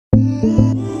എല്ലാവർക്കും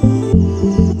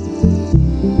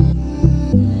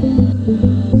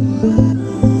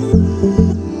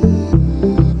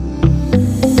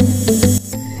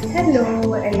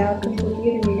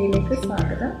പുതിയൊരു വീഡിയോയിലേക്ക്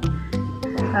സ്വാഗതം.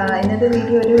 ഇന്നത്തെ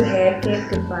വീഡിയോ ഒരു ഹെയർ കെയർ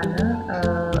ടിപ്പാണ്.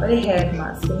 ഒരു ഹെയർ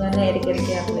മാസ്ക് ഞാൻ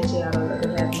ഇടയ്ക്കിടയ്ക്ക് അപ്ലൈ ചെയ്യാറുള്ള ഒരു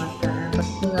ഹെയർ മാസ്കാണ്. അപ്പം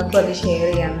നിങ്ങൾക്കും അത് ഷെയർ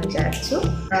ചെയ്യാമെന്ന് വിചാരിച്ചു.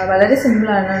 വളരെ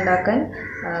സിമ്പിളാണ് ഉണ്ടാക്കാൻ.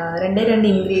 രണ്ടേ രണ്ട്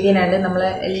ഇൻഗ്രീഡിയൻ്റ് ആണ്, നമ്മൾ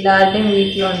എല്ലാവരുടെയും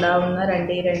വീട്ടിലുണ്ടാവുന്ന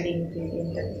രണ്ടേ രണ്ട്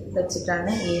ഇൻഗ്രീഡിയൻറ്റ്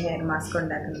വെച്ചിട്ടാണ് ഈ ഹെയർ മാസ്ക്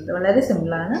ഉണ്ടാക്കുന്നത്. വളരെ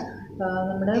സിമ്പിളാണ്.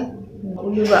 നമ്മുടെ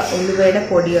ഉലുവയുടെ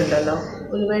പൊടി ഉണ്ടല്ലോ,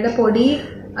 ഉലുവയുടെ പൊടി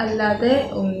അല്ലാതെ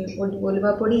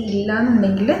ഉലുവപ്പൊടി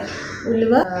ഇല്ലയെന്നുണ്ടെങ്കിൽ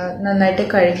ഉലുവ നന്നായിട്ട്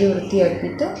കഴുകി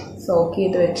വൃത്തിയാക്കിയിട്ട് സോക്ക്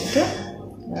ചെയ്ത് വെച്ചിട്ട്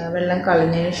വെള്ളം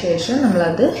കളഞ്ഞതിന് ശേഷം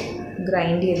നമ്മളത്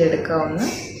ഗ്രൈൻഡ് ചെയ്തെടുക്കാവുന്ന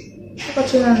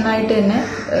കുറച്ച് നന്നായിട്ട് തന്നെ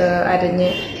അരഞ്ഞ്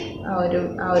ആ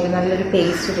ഒരു നല്ലൊരു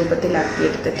പേസ്റ്റ്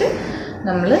രൂപത്തിലാക്കിയെടുത്തിട്ട്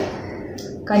നമ്മൾ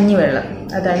കഞ്ഞിവെള്ളം,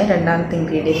 അതാണ് രണ്ടാമത്തെ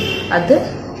ഇൻഗ്രീഡിയൻറ്റ്, അത്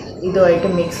ഇതുമായിട്ട്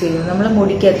മിക്സ് ചെയ്യും. നമ്മൾ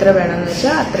മുടിക്ക് എത്ര വേണമെന്ന്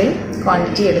വെച്ചാൽ അത്രയും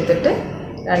ക്വാണ്ടിറ്റി എടുത്തിട്ട്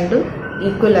രണ്ടും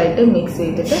ഈക്വലായിട്ട് മിക്സ്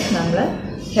ചെയ്തിട്ട് നമ്മൾ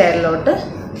ഹെയറിലോട്ട്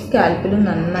സ്കാൽപ്പിലും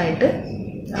നന്നായിട്ട്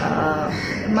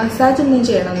മസാജ് ഒന്നും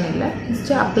ചെയ്യണമെന്നില്ല,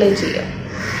 ജസ്റ്റ് അപ്ലൈ ചെയ്യാം.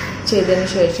 ചെയ്തതിന്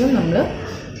ശേഷം നമ്മൾ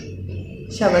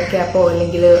ഷവർ ക്യാപ്പോ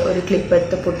അല്ലെങ്കിൽ ഒരു ക്ലിപ്പ്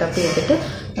എടുത്ത് പുട്ടപ്പ് ചെയ്തിട്ട്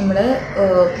നമ്മൾ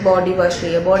ബോഡി വാഷ്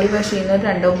ചെയ്യുക. ബോഡി വാഷ് ചെയ്യുന്ന ഒരു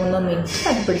 2-3 മിനിറ്റ്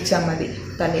അത് പിടിച്ചാൽ മതി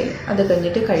തലയിൽ. അത്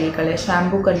കഴിഞ്ഞിട്ട് കഴുകിക്കളയുക.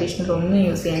 ഷാമ്പൂ കണ്ടീഷണർ ഒന്നും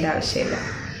യൂസ് ചെയ്യേണ്ട ആവശ്യമില്ല.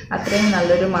 അത്രയും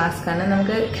നല്ലൊരു മാസ്കാണ്.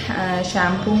 നമുക്ക്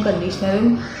ഷാമ്പൂവും കണ്ടീഷണറും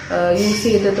യൂസ്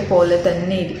ചെയ്തതുപോലെ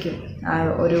തന്നെ ഇരിക്കും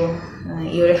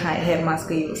ഈ ഒരു ഹെയർ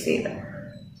മാസ്ക് യൂസ് ചെയ്ത്.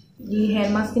 ഈ ഹെയർ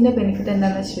മാസ്കിൻ്റെ ബെനിഫിറ്റ്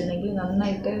എന്താണെന്ന് വെച്ചിട്ടുണ്ടെങ്കിൽ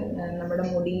നന്നായിട്ട് നമ്മുടെ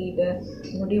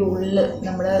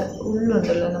നമ്മുടെ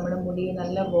ഉള്ളുണ്ടല്ലോ, നമ്മുടെ മുടി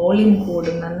നല്ല വോളിയം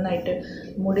കൂടും, നന്നായിട്ട്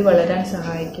മുടി വളരാൻ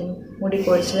സഹായിക്കും, മുടി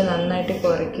കൊഴിച്ചിൽ നന്നായിട്ട്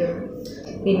കുറയ്ക്കും.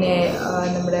 പിന്നെ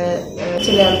നമ്മുടെ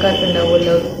ചില ആൾക്കാർക്ക്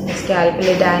ഉണ്ടാവുമല്ലോ സ്കാൽപ്പിൽ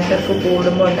ഡാൻഡ്രഫ്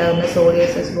കൂടുമ്പോൾ ഉണ്ടാകുന്ന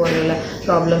സോറിയാസിസ് പോലെയുള്ള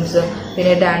പ്രോബ്ലംസ്,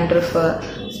 പിന്നെ ഡാൻഡ്രഫ്,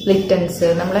 സ്പ്ലിറ്റൻസ്,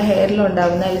 നമ്മുടെ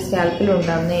ഹെയറിലുണ്ടാകുന്ന അല്ലെങ്കിൽ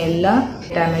സ്കാൽപ്പിലുണ്ടാകുന്ന എല്ലാ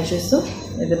ഡാമേജസും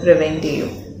ഇത് പ്രിവെൻറ്റ്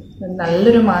ചെയ്യും.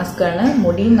 നല്ലൊരു മാസ്കാണ്,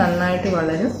 മുടിയും നന്നായിട്ട്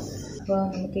വളരും. അപ്പോൾ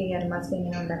നമുക്ക് ഈ ഹെയർ മാസ്ക്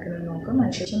എങ്ങനെ ഉണ്ടാക്കുന്നത് നോക്കാം.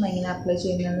 അതിനുശേഷം എങ്ങനെ അപ്ലൈ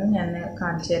ചെയ്യുന്നതെന്ന് ഞാൻ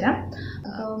കാണിച്ചു തരാം.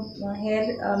 അപ്പോൾ ഹെയർ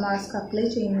മാസ്ക് അപ്ലൈ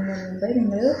ചെയ്യുന്നതിന് മുമ്പ്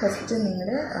നിങ്ങൾ ഫസ്റ്റ്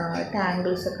നിങ്ങളുടെ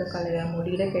ടാങ്കിൾസൊക്കെ കളയുക,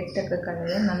 മുടിയുടെ കെട്ടൊക്കെ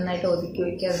കളയുക, നന്നായിട്ട് ഒതുക്കി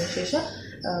വയ്ക്കുക. അതിനുശേഷം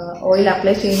ഓയിൽ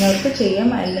അപ്ലൈ ചെയ്യുന്നവർക്ക് ചെയ്യാം,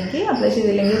 അല്ലെങ്കിൽ അപ്ലൈ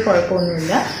ചെയ്തില്ലെങ്കിൽ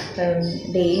കുഴപ്പമൊന്നുമില്ല.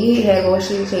 ഡെയിലി ഹെയർ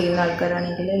വാഷ് ചെയ്യുന്ന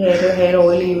ആൾക്കാരാണെങ്കിൽ, ഹെയർ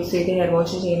ഓയിൽ യൂസ് ചെയ്ത് ഹെയർ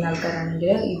വാഷ് ചെയ്യുന്ന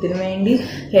ആൾക്കാരാണെങ്കിൽ ഇതിനു വേണ്ടി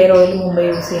ഹെയർ ഓയിൽ മുമ്പ്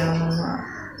യൂസ് ചെയ്യണമെന്നൊന്നും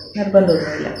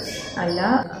നിർബന്ധമൊന്നുമില്ല. അല്ല,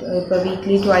 ഇപ്പോൾ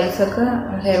വീക്ക്ലി ട്വൈസൊക്കെ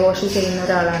ഹെയർ വാഷ് ചെയ്യുന്ന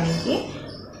ഒരാളാണെങ്കിൽ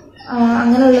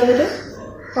അങ്ങനെയുള്ളവർ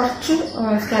കുറച്ച്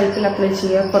സ്കാൽപ്പിൽ അപ്ലൈ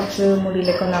ചെയ്യുക, കുറച്ച്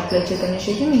മുടിയിലൊക്കെ ഒന്ന് അപ്ലൈ ചെയ്തതിന്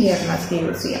ശേഷം ഈ ഹെയർ മാസ്ക്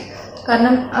യൂസ് ചെയ്യാം.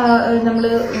 കാരണം നമ്മൾ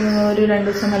ഒരു 2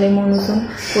 ദിവസം അല്ലെങ്കിൽ 3 ദിവസം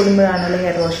കൂടുമ്പോഴാണല്ലോ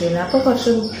ഹെയർ വാഷ് ചെയ്യുന്നത്. അപ്പോൾ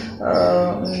കുറച്ച്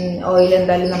ഓയിൽ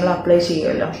എന്തായാലും നമ്മൾ അപ്ലൈ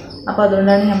ചെയ്യുമല്ലോ. അപ്പോൾ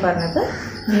അതുകൊണ്ടാണ് ഞാൻ പറഞ്ഞത്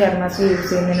ഈ ഹെയർ മാസ്ക് യൂസ്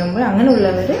ചെയ്യുന്നതിന് മുമ്പ്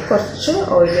അങ്ങനെയുള്ളവർ കുറച്ച്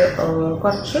ഓയിൽ,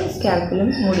 കുറച്ച് സ്കാൽപ്പിലും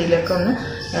മുടിയിലൊക്കെ ഒന്ന്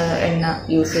എണ്ണ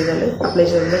യൂസ് ചെയ്താൽ, അപ്ലൈ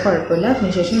ചെയ്താൽ കുഴപ്പമില്ല.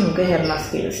 അതിനുശേഷം നമുക്ക് ഹെയർ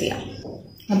മാസ്ക് യൂസ് ചെയ്യാം.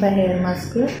 അപ്പോൾ ഹെയർ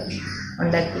മാസ്ക്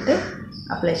ഉണ്ടാക്കിയിട്ട്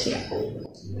അപ്ലൈ ചെയ്യാം.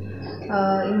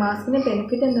 ഈ മാസ്കിൻ്റെ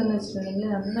ബെനിഫിറ്റ് എന്താണെന്ന് വെച്ചിട്ടുണ്ടെങ്കിൽ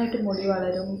നന്നായിട്ട് മുടി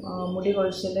വളരും, മുടി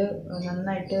കൊഴിച്ചിൽ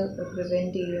നന്നായിട്ട്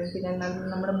പ്രിവെൻറ്റ് ചെയ്യും. പിന്നെ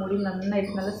നമ്മുടെ മുടി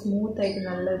നന്നായിട്ട് നല്ല സ്മൂത്തായിട്ട്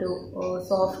നല്ലൊരു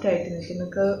സോഫ്റ്റായിട്ട് നിൽക്കും.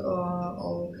 നിങ്ങൾക്ക്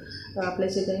അപ്ലൈ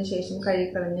ചെയ്തതിന് ശേഷം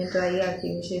കഴുകിക്കളഞ്ഞ് ഡ്രൈ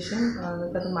ആക്കിയതിന് ശേഷം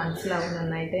നമുക്കത് മനസ്സിലാവും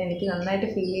നന്നായിട്ട്. എനിക്ക് നന്നായിട്ട്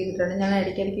ഫീൽ ചെയ്തിട്ടുണ്ട്. ഞാൻ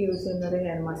ഇടയ്ക്കിടയ്ക്ക് യൂസ് ചെയ്യുന്ന ഒരു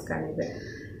ഹെയർ മാസ്കാണിത്.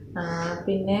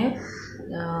 പിന്നെ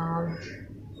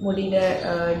മുടിയുടെ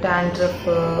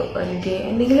ഡാൻഡ്രഫ് അല്ലെങ്കിൽ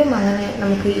എന്തെങ്കിലും അങ്ങനെ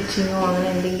നമുക്ക് ഇച്ചിങ്ങോ അങ്ങനെ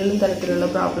എന്തെങ്കിലും തരത്തിലുള്ള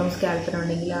പ്രോബ്ലംസ്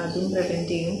സ്കാൽപ്പിനുണ്ടെങ്കിൽ അതും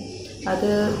പ്രിവെൻറ്റ് ചെയ്യും. അത്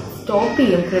സ്റ്റോപ്പ്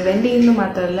ചെയ്യും. പ്രിവെൻറ്റ് ചെയ്യുന്നത്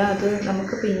മാത്രമല്ല, അത്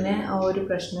നമുക്ക് പിന്നെ ആ ഒരു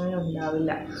പ്രശ്നമേ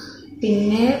ഉണ്ടാവില്ല.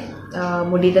 പിന്നെ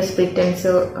മുടിയുടെ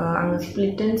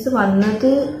സ്പ്ലിറ്റൻസ്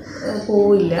വന്നത്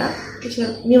പോവില്ല, പക്ഷെ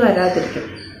ഇനി വരാതിരിക്കും.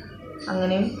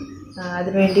 അങ്ങനെയും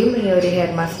അതിനുവേണ്ടിയും ഈ ഒരു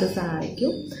ഹെയർ മാസ്ക്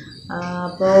സഹായിക്കും.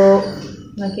 അപ്പോൾ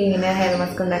നമുക്ക് എങ്ങനെയാണ് ഹെയർ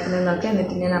മാസ്ക് ഉണ്ടാക്കുന്നത് നോക്കാം.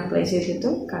 എന്നിട്ട് ഞാൻ അപ്ലൈ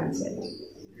ചെയ്തിട്ടും കാണിച്ചു തരാം.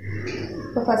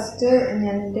 അപ്പോൾ ഫസ്റ്റ്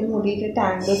ഞാൻ എൻ്റെ മുടിയുടെ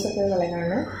ടാങ്കിൾസൊക്കെ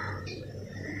കളയാണ്.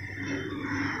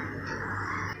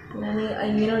 ഞാൻ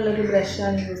ഇങ്ങനെയുള്ളൊരു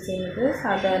ബ്രഷാണ് യൂസ് ചെയ്യുന്നത്.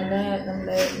 സാധാരണ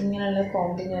നമ്മുടെ ഇങ്ങനെയുള്ള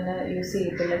കോമ്പ് ഞാൻ യൂസ്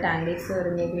ചെയ്തിട്ടില്ല. ടാങ്കിൾസ്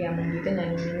റിമൂവ് ചെയ്യാൻ വേണ്ടിയിട്ട് ഞാൻ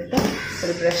ഇങ്ങനത്തെ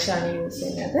ഒരു ബ്രഷാണ് യൂസ്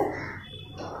ചെയ്യുന്നത്.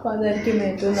 അപ്പോൾ അതായിരിക്കും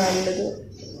ഏറ്റവും നല്ലത്.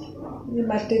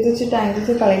 മറ്റേത് വെച്ച്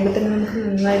ടാങ്കിൾസ് കളയുമ്പോൾ തന്നെ നമുക്ക്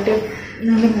നന്നായിട്ട്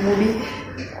നമ്മുടെ മുടി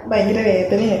ഭയങ്കര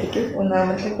വേദനയായിരിക്കും,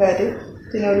 ഒന്നാമത്തെ കാര്യം.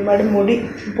 പിന്നെ ഒരുപാട് മുടി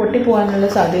പൊട്ടിപ്പോകാനുള്ള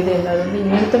സാധ്യതയുണ്ട്. അതുകൊണ്ട്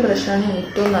ഇങ്ങനത്തെ ബ്രഷാണ്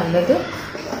ഏറ്റവും നല്ലത്.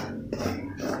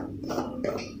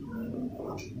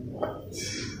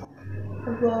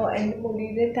 അപ്പോൾ എൻ്റെ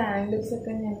മുടിയുടെ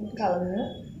ടാങ്കിൾസൊക്കെ ഞാൻ കളഞ്ഞു.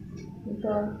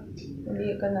 ഇപ്പോൾ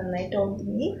മുടിയൊക്കെ നന്നായിട്ട്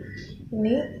ഒതുങ്ങി.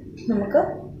 ഇനി നമുക്ക്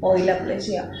ഓയിൽ അപ്ലൈ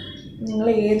ചെയ്യാം. നിങ്ങൾ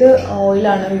ഏത്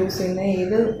ഓയിലാണോ യൂസ് ചെയ്യുന്നത്,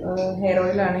 ഏത് ഹെയർ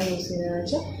ഓയിലാണോ യൂസ് ചെയ്യുന്നതെന്ന്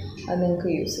വെച്ചാൽ അത് നിങ്ങൾക്ക്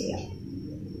യൂസ് ചെയ്യാം.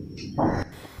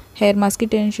 ഹെയർ മാസ്ക്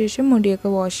ഇട്ടതിന് ശേഷം മുടിയൊക്കെ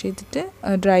വാഷ് ചെയ്തിട്ട്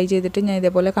ഡ്രൈ ചെയ്തിട്ട് ഞാൻ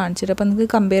ഇതേപോലെ കാണിച്ചിട്ട് അപ്പോൾ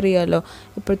നിങ്ങൾക്ക് കമ്പയർ ചെയ്യാമല്ലോ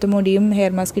ഇപ്പോഴത്തെ മുടിയും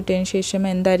ഹെയർ മാസ്ക് ഇട്ടതിന് ശേഷം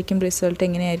എന്തായിരിക്കും റിസൾട്ട്,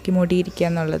 എങ്ങനെയായിരിക്കും മുടി ഇരിക്കുക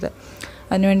എന്നുള്ളത്.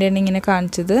 അതിനുവേണ്ടിയാണ് ഇങ്ങനെ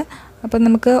കാണിച്ചത്. അപ്പം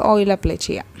നമുക്ക് ഓയിൽ അപ്ലൈ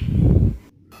ചെയ്യാം.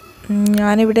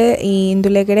 ഞാനിവിടെ ഈ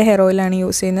ഇന്ദുലേഖയുടെ ഹെയർ ഓയിലാണ്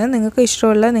യൂസ് ചെയ്യുന്നത്. നിങ്ങൾക്ക്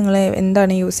ഇഷ്ടമുള്ള നിങ്ങൾ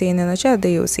എന്താണ് യൂസ് ചെയ്യുന്നതെന്ന് വെച്ചാൽ അത്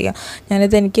യൂസ് ചെയ്യുക.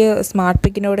 ഞാനിത് എനിക്ക് സ്മാർട്ട്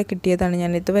പിക്കിനോടെ കിട്ടിയതാണ്.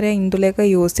 ഞാൻ ഇതുവരെ ഇന്ദുലേഖ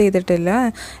യൂസ് ചെയ്തിട്ടില്ല.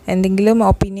 എന്തെങ്കിലും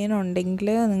ഒപ്പീനിയൻ ഉണ്ടെങ്കിൽ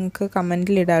നിങ്ങൾക്ക്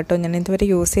കമൻറ്റിൽ ഇടാം കേട്ടോ. ഞാൻ ഇതുവരെ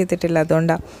യൂസ് ചെയ്തിട്ടില്ല,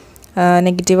 അതുകൊണ്ടാണ്.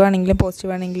 നെഗറ്റീവ് ആണെങ്കിലും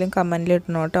പോസിറ്റീവ് ആണെങ്കിലും കമൻറ്റിൽ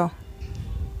ഇടണം കേട്ടോ.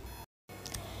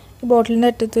 ഈ ബോട്ടിലിൻ്റെ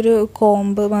അറ്റത്തൊരു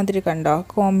കോമ്പ് മാതിരി കണ്ടോ?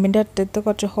 കോമ്പിൻ്റെ അറ്റത്ത്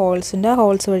കുറച്ച് ഹോൾസ് ഉണ്ട്. ആ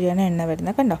ഹോൾസ് വഴിയാണ് എണ്ണ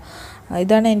വരുന്നത് കണ്ടോ?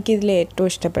 ഇതാണ് എനിക്കിതിൽ ഏറ്റവും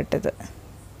ഇഷ്ടപ്പെട്ടത്.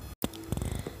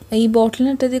 ഈ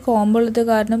ബോട്ടിലിനകത്ത് കോമ്പുള്ളത്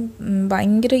കാരണം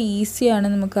ഭയങ്കര ഈസിയാണ്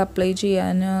നമുക്ക് അപ്ലൈ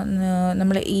ചെയ്യാൻ.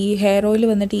 നമ്മളെ ഈ ഹെയർ ഓയിൽ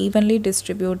വന്നിട്ട് ഈവൻലി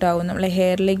ഡിസ്ട്രിബ്യൂട്ട് ആവും. നമ്മളെ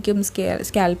ഹെയറിലേക്കും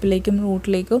സ്കാൽപ്പിലേക്കും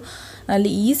റൂട്ടിലേക്കും നല്ല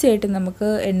ഈസി ആയിട്ട് നമുക്ക്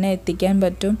എണ്ണ എത്തിക്കാൻ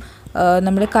പറ്റും.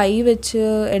 നമ്മൾ കൈ വെച്ച്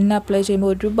എണ്ണ അപ്ലൈ ചെയ്യുമ്പോൾ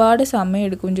ഒരുപാട് സമയം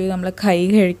എടുക്കുകയും ചെയ്യും, നമ്മളെ കൈ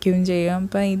കഴിക്കുകയും ചെയ്യും.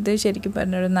 അപ്പം ഇത് ശരിക്കും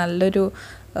പറഞ്ഞൊരു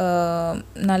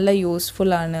നല്ല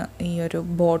യൂസ്ഫുള്ളാണ് ഈ ഒരു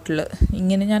ബോട്ടിൽ.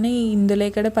 ഇങ്ങനെ ഞാൻ ഈ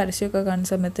ഇന്ദുലേഖയുടെ പരസ്യമൊക്കെ കാണുന്ന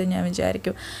സമയത്ത് ഞാൻ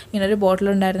വിചാരിക്കും ഇങ്ങനൊരു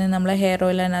ബോട്ടിലുണ്ടായിരുന്നെങ്കിൽ നമ്മളെ ഹെയർ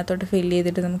ഓയിൽ അതിനകത്തോട്ട് ഫില്ല്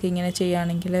ചെയ്തിട്ട് നമുക്ക് ഇങ്ങനെ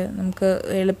ചെയ്യുകയാണെങ്കിൽ നമുക്ക്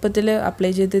എളുപ്പത്തിൽ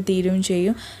അപ്ലൈ ചെയ്ത് തീരുകയും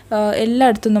ചെയ്യും.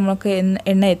 എല്ലായിടത്തും നമുക്ക്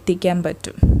എണ്ണ എത്തിക്കാൻ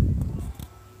പറ്റും.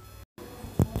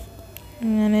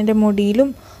 ഞാൻ എൻ്റെ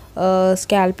മുടിയിലും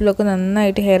സ്കാൽപ്പിലൊക്കെ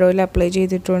നന്നായിട്ട് ഹെയർ ഓയിൽ അപ്ലൈ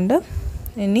ചെയ്തിട്ടുണ്ട്.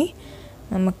 ഇനി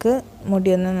നമുക്ക്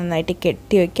മുടിയൊന്ന് നന്നായിട്ട്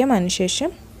കെട്ടി വയ്ക്കാം.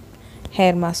 അതിനുശേഷം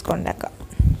ഹെയർ മാസ്ക് ഉണ്ടാക്കാം.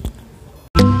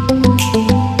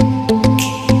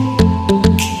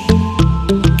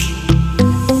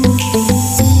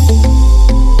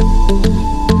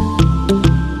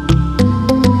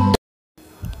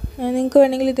 നിങ്ങൾക്ക്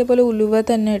വേണമെങ്കിൽ ഇതേപോലെ ഉലുവ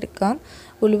തന്നെ എടുക്കാം.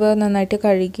 ഉലുവ നന്നായിട്ട്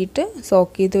കഴുകിയിട്ട്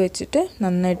സോക്ക് ചെയ്ത് വെച്ചിട്ട്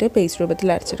നന്നായിട്ട് പേസ്റ്റ്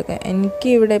രൂപത്തിൽ അരച്ചെടുക്കാം. എനിക്ക്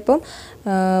ഇവിടെ ഇപ്പം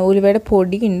ഉലുവയുടെ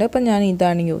പൊടിയുണ്ട്, അപ്പം ഞാൻ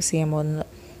ഇതാണ് യൂസ് ചെയ്യാൻ പോകുന്നത്.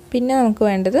 പിന്നെ നമുക്ക്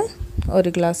വേണ്ടത്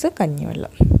 1 ഗ്ലാസ്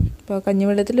കഞ്ഞിവെള്ളം. അപ്പോൾ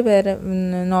കഞ്ഞിവെള്ളത്തിൽ വേറെ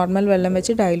നോർമൽ വെള്ളം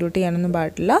വെച്ച് ഡൈല്യൂട്ട് ചെയ്യാനൊന്നും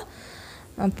പാടില്ല.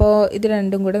 അപ്പോൾ ഇത്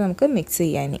രണ്ടും കൂടെ നമുക്ക് മിക്സ്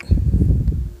ചെയ്യാൻ.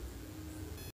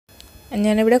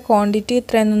 ഞാനിവിടെ ക്വാണ്ടിറ്റി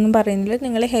ഇത്രയെന്നൊന്നും പറയുന്നില്ല.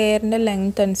 നിങ്ങൾ ഹെയറിൻ്റെ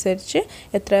ലെങ്ത് അനുസരിച്ച്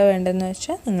എത്ര വേണ്ടതെന്ന്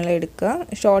വെച്ചാൽ നിങ്ങൾ എടുക്കുക.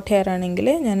 ഷോർട്ട് ഹെയർ ആണെങ്കിൽ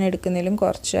ഞാൻ എടുക്കുന്നതിലും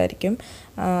കുറച്ചായിരിക്കും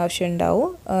ആവശ്യമുണ്ടാവും.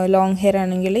 ലോങ് ഹെയർ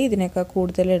ആണെങ്കിൽ ഇതിനേക്കാൾ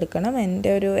കൂടുതൽ എടുക്കണം.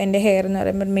 എൻ്റെ ഹെയർ എന്ന്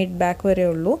പറയുമ്പോൾ മിഡ് ബാക്ക് വരെ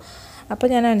ഉള്ളൂ. അപ്പോൾ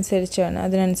ഞാൻ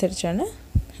അതിനനുസരിച്ചാണ്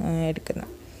എടുക്കുന്നത്.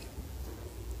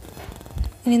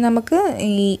 ഇനി നമുക്ക്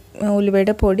ഈ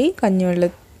ഉലുവയുടെ പൊടി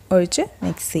കഞ്ഞിവെള്ളം ഒഴിച്ച്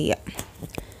മിക്സ് ചെയ്യാം.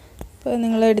 അപ്പോൾ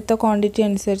നിങ്ങൾ എടുത്ത ക്വാണ്ടിറ്റി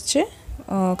അനുസരിച്ച്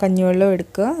കഞ്ഞിവെള്ളം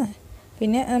എടുക്കുക.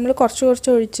 പിന്നെ നമ്മൾ കുറച്ച്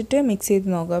ഒഴിച്ചിട്ട് മിക്സ് ചെയ്ത്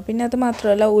നോക്കുക. പിന്നെ അത്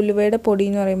മാത്രമല്ല, ഉലുവയുടെ പൊടി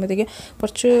എന്ന് പറയുമ്പോഴത്തേക്ക്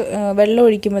കുറച്ച് വെള്ളം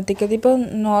ഒഴിക്കുമ്പോഴത്തേക്ക് അതിപ്പോൾ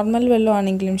നോർമൽ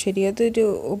വെള്ളമാണെങ്കിലും ശരി, അതൊരു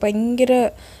ഭയങ്കര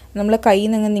നമ്മളെ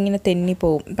കയ്യിൽ നിന്ന് ഇങ്ങനെ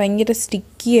തെന്നിപ്പോവും. ഭയങ്കര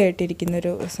സ്റ്റിക്കി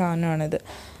ആയിട്ടിരിക്കുന്നൊരു സാധനമാണിത്.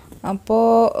 അപ്പോൾ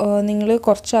നിങ്ങൾ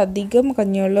കുറച്ചധികം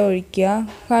കഞ്ഞിവെള്ളം ഒഴിക്കുക.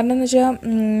 കാരണം എന്ന് വെച്ചാൽ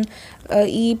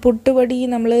ഈ പുട്ടുപൊടി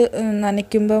നമ്മൾ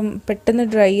നനയ്ക്കുമ്പം പെട്ടെന്ന്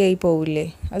ഡ്രൈ ആയി പോവില്ലേ?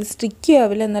 അത് സ്റ്റിക്കി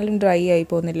ആവില്ല, എന്നാലും ഡ്രൈ ആയി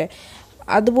പോകുന്നില്ലേ?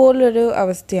 അതുപോലൊരു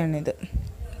അവസ്ഥയാണിത്.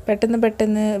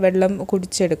 പെട്ടെന്ന് വെള്ളം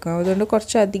കുടിച്ചെടുക്കാം. അതുകൊണ്ട്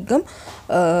കുറച്ചധികം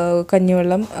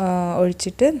കഞ്ഞിവെള്ളം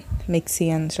ഒഴിച്ചിട്ട് മിക്സ്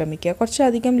ചെയ്യാൻ ശ്രമിക്കുക.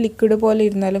 കുറച്ചധികം ലിക്വിഡ് പോലെ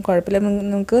ഇരുന്നാലും കുഴപ്പമില്ല,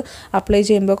 നമുക്ക് അപ്ലൈ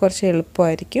ചെയ്യുമ്പോൾ കുറച്ച്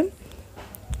എളുപ്പമായിരിക്കും.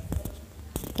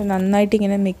 നന്നായിട്ട്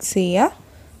ഇങ്ങനെ മിക്സ് ചെയ്യുക.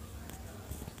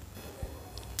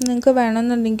 നിങ്ങൾക്ക്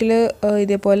വേണമെന്നുണ്ടെങ്കിൽ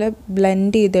ഇതേപോലെ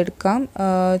ബ്ലെൻഡ് ചെയ്തെടുക്കാം.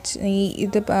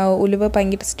 ഇത് ഉലുവ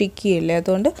ഭയങ്കര സ്റ്റിക്കി അല്ലേ,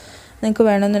 അതുകൊണ്ട് നിങ്ങൾക്ക്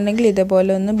വേണമെന്നുണ്ടെങ്കിൽ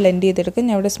ഇതേപോലെ ഒന്ന് ബ്ലെൻഡ് ചെയ്തെടുക്കാം.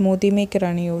 ഞാൻ ഇവിടെ സ്മൂത്തി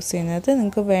മേക്കറാണ് യൂസ് ചെയ്യുന്നത്.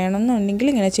 നിങ്ങൾക്ക് വേണമെന്നുണ്ടെങ്കിൽ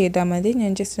ഇങ്ങനെ ചെയ്താൽ മതി.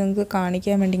 ഞാൻ ജസ്റ്റ് നിങ്ങൾക്ക്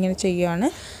കാണിക്കാൻ വേണ്ടി ഇങ്ങനെ ചെയ്യുകയാണ്.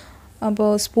 അപ്പോൾ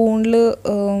സ്പൂണിൽ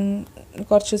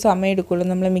കുറച്ച് സമയം എടുക്കുള്ളൂ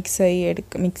നമ്മൾ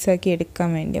മിക്സാക്കി എടുക്കാൻ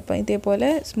വേണ്ടി. അപ്പോൾ ഇതേപോലെ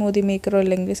സ്മൂത്തി മേക്കറോ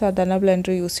അല്ലെങ്കിൽ സാധാരണ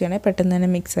ബ്ലെൻഡർ യൂസ് ചെയ്യണമെങ്കിൽ പെട്ടെന്ന് തന്നെ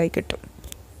മിക്സായി കിട്ടും.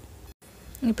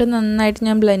 ഇപ്പം നന്നായിട്ട്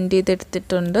ഞാൻ ബ്ലെൻഡ്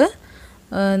ചെയ്തെടുത്തിട്ടുണ്ട്.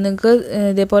 നിങ്ങൾക്ക്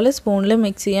ഇതേപോലെ സ്പൂണിൽ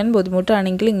മിക്സ് ചെയ്യാൻ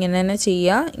ബുദ്ധിമുട്ടാണെങ്കിൽ ഇങ്ങനെ തന്നെ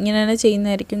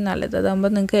ചെയ്യുന്നതായിരിക്കും നല്ലത്.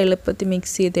 അതാകുമ്പോൾ നിങ്ങൾക്ക് എളുപ്പത്തിൽ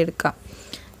മിക്സ് ചെയ്തെടുക്കാം.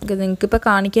 നിങ്ങൾക്കിപ്പോൾ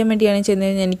കാണിക്കാൻ വേണ്ടിയാണ്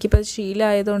ചെയ്യുന്നത്. എനിക്കിപ്പോൾ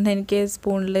ശീലമായതുകൊണ്ട് എനിക്ക്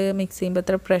സ്പൂണിൽ മിക്സ് ചെയ്യുമ്പോൾ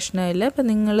അത്ര പ്രശ്നമില്ല. അപ്പം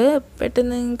നിങ്ങൾ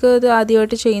പെട്ടെന്ന് നിങ്ങൾക്ക് ഇത്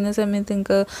ആദ്യമായിട്ട് ചെയ്യുന്ന സമയത്ത്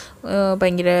നിങ്ങൾക്ക്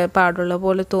ഭയങ്കര പാടുള്ള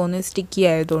പോലെ തോന്നി, സ്റ്റിക്കി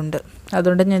ആയതുകൊണ്ട്.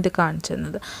 അതുകൊണ്ട് ഞാൻ ഇത് കാണിച്ചു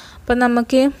തന്നത്. അപ്പം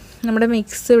നമുക്ക് നമ്മുടെ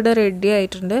മിക്സ് ഇവിടെ റെഡി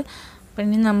ആയിട്ടുണ്ട്. അപ്പം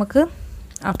ഇനി നമുക്ക്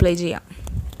അപ്ലൈ ചെയ്യാം.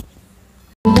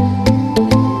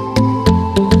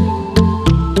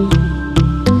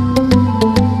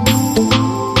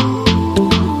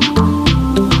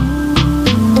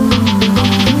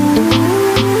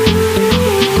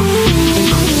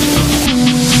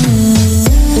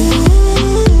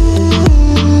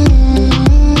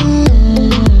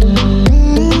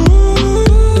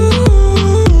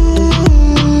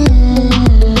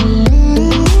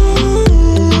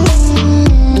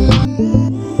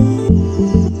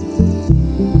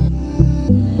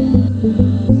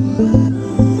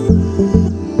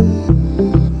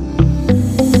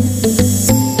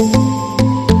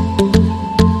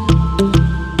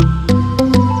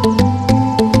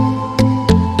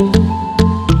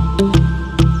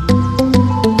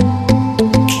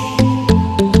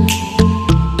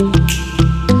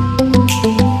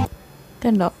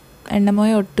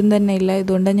 എണ്ണമയം ഒട്ടും തന്നെ ഇല്ല.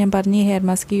 ഇതുകൊണ്ടാണ് ഞാൻ പറഞ്ഞ് ഈ ഹെയർ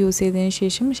മാസ്ക് യൂസ് ചെയ്തതിന്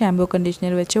ശേഷം ഷാമ്പൂ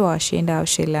കണ്ടീഷണർ വെച്ച് വാഷ് ചെയ്യേണ്ട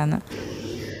ആവശ്യമില്ലാന്ന്.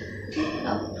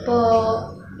 അപ്പോൾ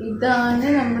ഇതാണ്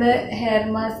നമ്മുടെ ഹെയർ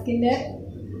മാസ്കിൻ്റെ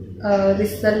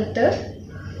റിസൾട്ട്.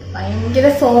 ഭയങ്കര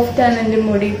സോഫ്റ്റാണ് എൻ്റെ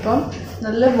മുടി. ഇപ്പം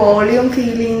നല്ല വോളിയം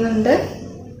ഫീൽ ചെയ്യുന്നുണ്ട്.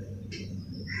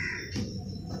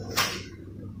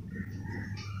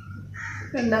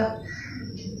 കണ്ടോ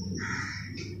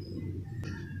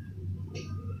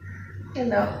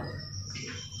കണ്ടോ?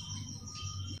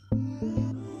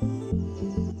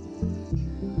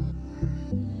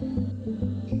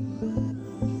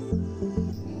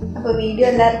 അപ്പോൾ വീഡിയോ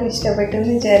എല്ലാവർക്കും ഇഷ്ടപ്പെട്ടു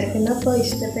എന്ന് വിചാരിക്കുന്നു. അപ്പോൾ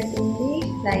ഇഷ്ടപ്പെട്ടെങ്കിൽ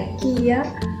ലൈക്ക്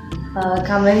ചെയ്യുക,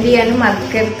 കമൻറ്റ് ചെയ്യാനും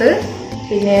മറക്കരുത്.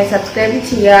 പിന്നെ സബ്സ്ക്രൈബ്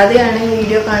ചെയ്യാതെയാണ് ഈ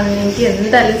വീഡിയോ കാണുന്നതെങ്കിൽ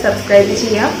എന്തായാലും സബ്സ്ക്രൈബ്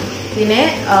ചെയ്യാം. പിന്നെ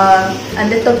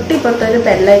അതിൻ്റെ തൊട്ടിപ്പുറത്തൊരു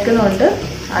ബെല്ലൈക്കണുണ്ട്,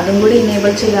 അതും കൂടി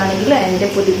ഇനേബിൾ ചെയ്യുകയാണെങ്കിൽ എൻ്റെ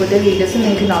പുതിയ പുതിയ വീഡിയോസ്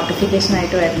നിങ്ങൾക്ക്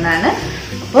നോട്ടിഫിക്കേഷനായിട്ട് വരുന്നതാണ്.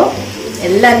 അപ്പോൾ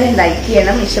എല്ലാവരും ലൈക്ക്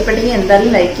ചെയ്യണം. ഇഷ്ടപ്പെട്ടെങ്കിൽ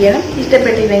എന്തായാലും ലൈക്ക് ചെയ്യണം,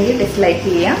 ഇഷ്ടപ്പെട്ടില്ലെങ്കിൽ ഡിസ്ലൈക്ക്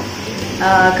ചെയ്യാം.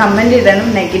 കമൻറ്റ് ഇടണം,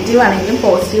 നെഗറ്റീവ് ആണെങ്കിലും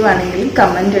പോസിറ്റീവ് ആണെങ്കിലും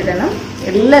കമൻറ്റ് ഇടണം.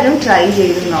 എല്ലാവരും ട്രൈ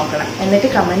ചെയ്ത് നോക്കണം, എന്നിട്ട്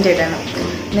കമൻറ്റ് ഇടണം.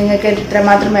 നിങ്ങൾക്ക്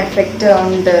എത്രമാത്രം എഫക്റ്റ്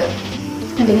ഉണ്ട്,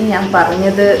 അല്ലെങ്കിൽ ഞാൻ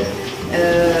പറഞ്ഞത്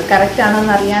കറക്റ്റാണോ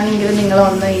എന്ന് അറിയാമെങ്കിൽ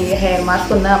നിങ്ങളൊന്ന് ഈ ഹെയർ മാസ്ക്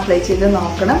ഒന്ന് അപ്ലൈ ചെയ്ത്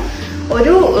നോക്കണം.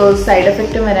 ഒരു സൈഡ്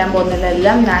എഫക്റ്റും വരാൻ പോകുന്നില്ല.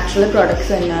 എല്ലാം നാച്ചുറൽ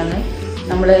പ്രോഡക്ട്സ് തന്നെയാണ്.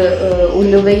 നമ്മൾ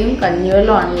ഉലുവയും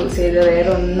കഞ്ഞിവെള്ളമാണ് യൂസ് ചെയ്തത്, വേറെ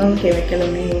ഒന്നും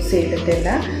കെമിക്കലൊന്നും യൂസ് ചെയ്തിട്ടില്ല.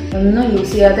 ഒന്നും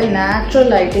യൂസ് ചെയ്യാതെ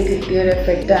നാച്ചുറലായിട്ട് കിട്ടിയൊരു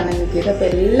എഫക്റ്റാണ് കിട്ടിയത്. അപ്പോൾ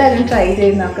എല്ലാവരും ട്രൈ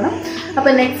ചെയ്ത് നോക്കണം.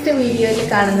 അപ്പോൾ നെക്സ്റ്റ് വീഡിയോയിൽ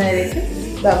കാണുന്നവരേക്ക്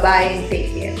ബൈ, ടേക്ക്